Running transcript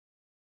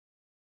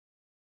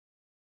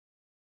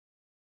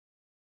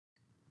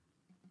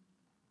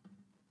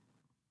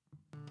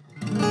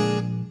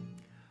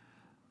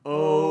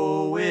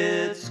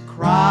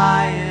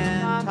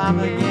time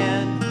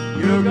again,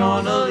 you're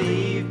gonna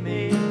leave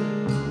me.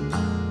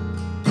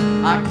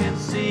 I can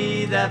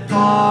see that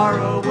far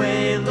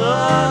away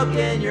look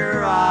in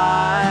your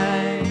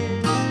eyes.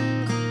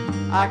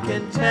 I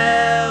can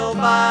tell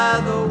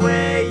by the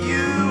way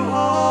you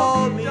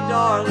hold me,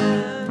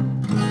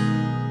 darling,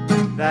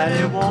 that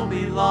it won't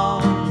be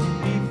long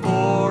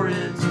before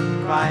it's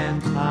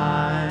crying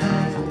time.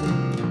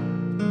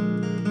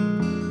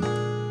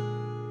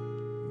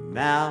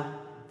 Now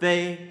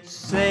they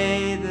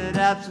say that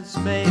absence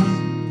makes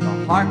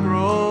the heart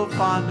grow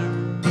fonder,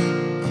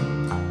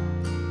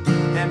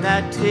 and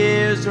that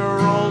tears are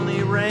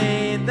only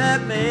rain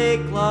that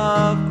make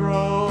love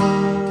grow.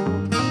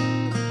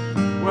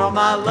 Well,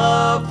 my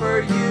love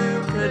for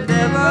you could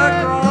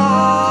never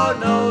grow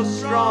no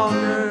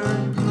stronger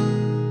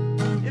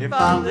if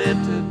I live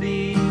to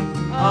be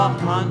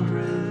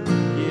 100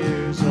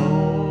 years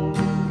old.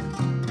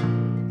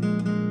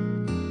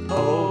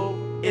 Oh,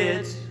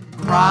 it's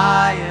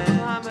crying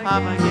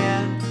time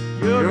again,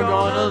 you're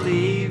gonna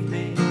leave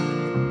me.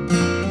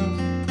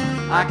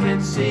 I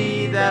can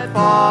see that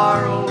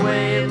far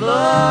away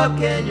look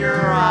in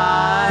your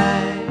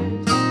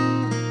eyes.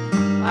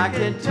 I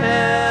can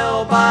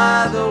tell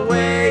by the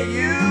way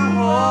you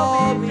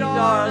hold me,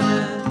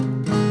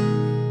 darling,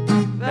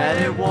 that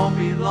it won't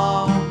be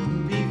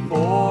long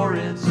before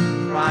it's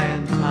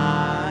crying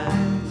time.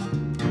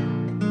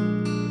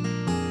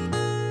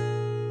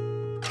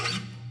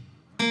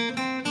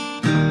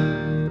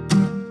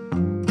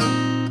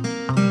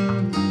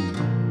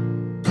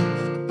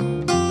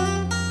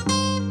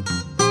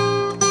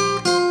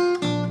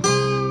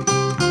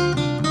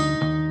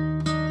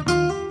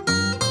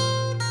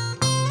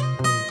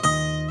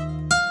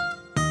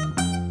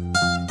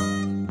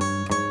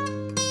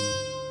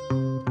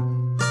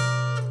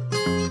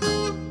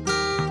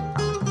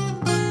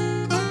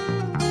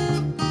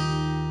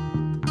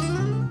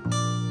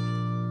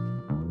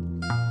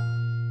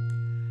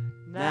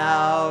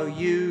 Now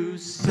you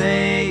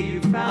say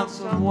you found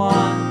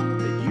someone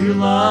that you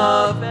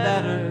love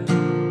better.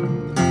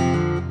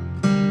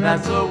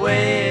 That's the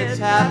way it's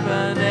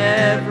happened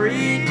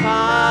every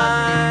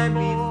time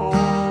before.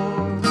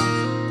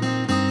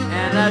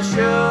 And as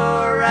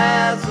sure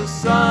as the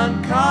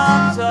sun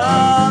comes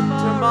up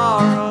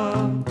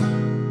tomorrow,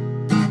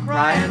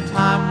 crying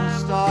time will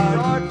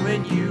start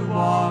when you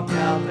walk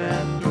out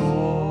that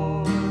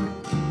door.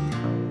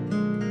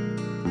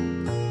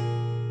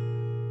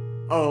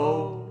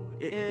 Oh,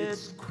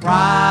 it's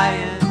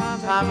crying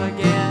time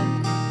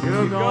again,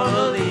 you're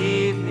gonna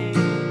leave me.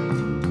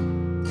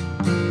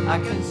 I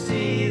can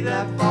see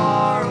that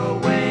far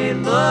away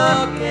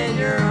look in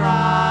your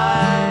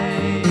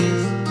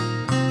eyes.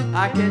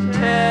 I can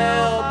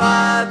tell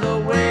by the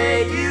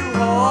way you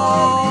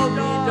hold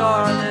me,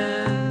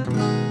 darling,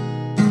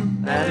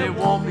 that it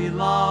won't be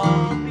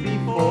long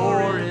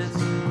before it's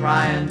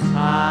crying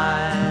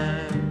time.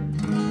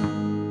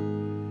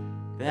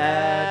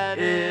 That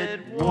it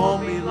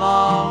won't be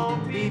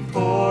long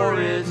before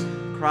it's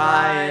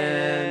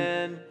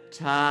crying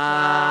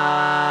time.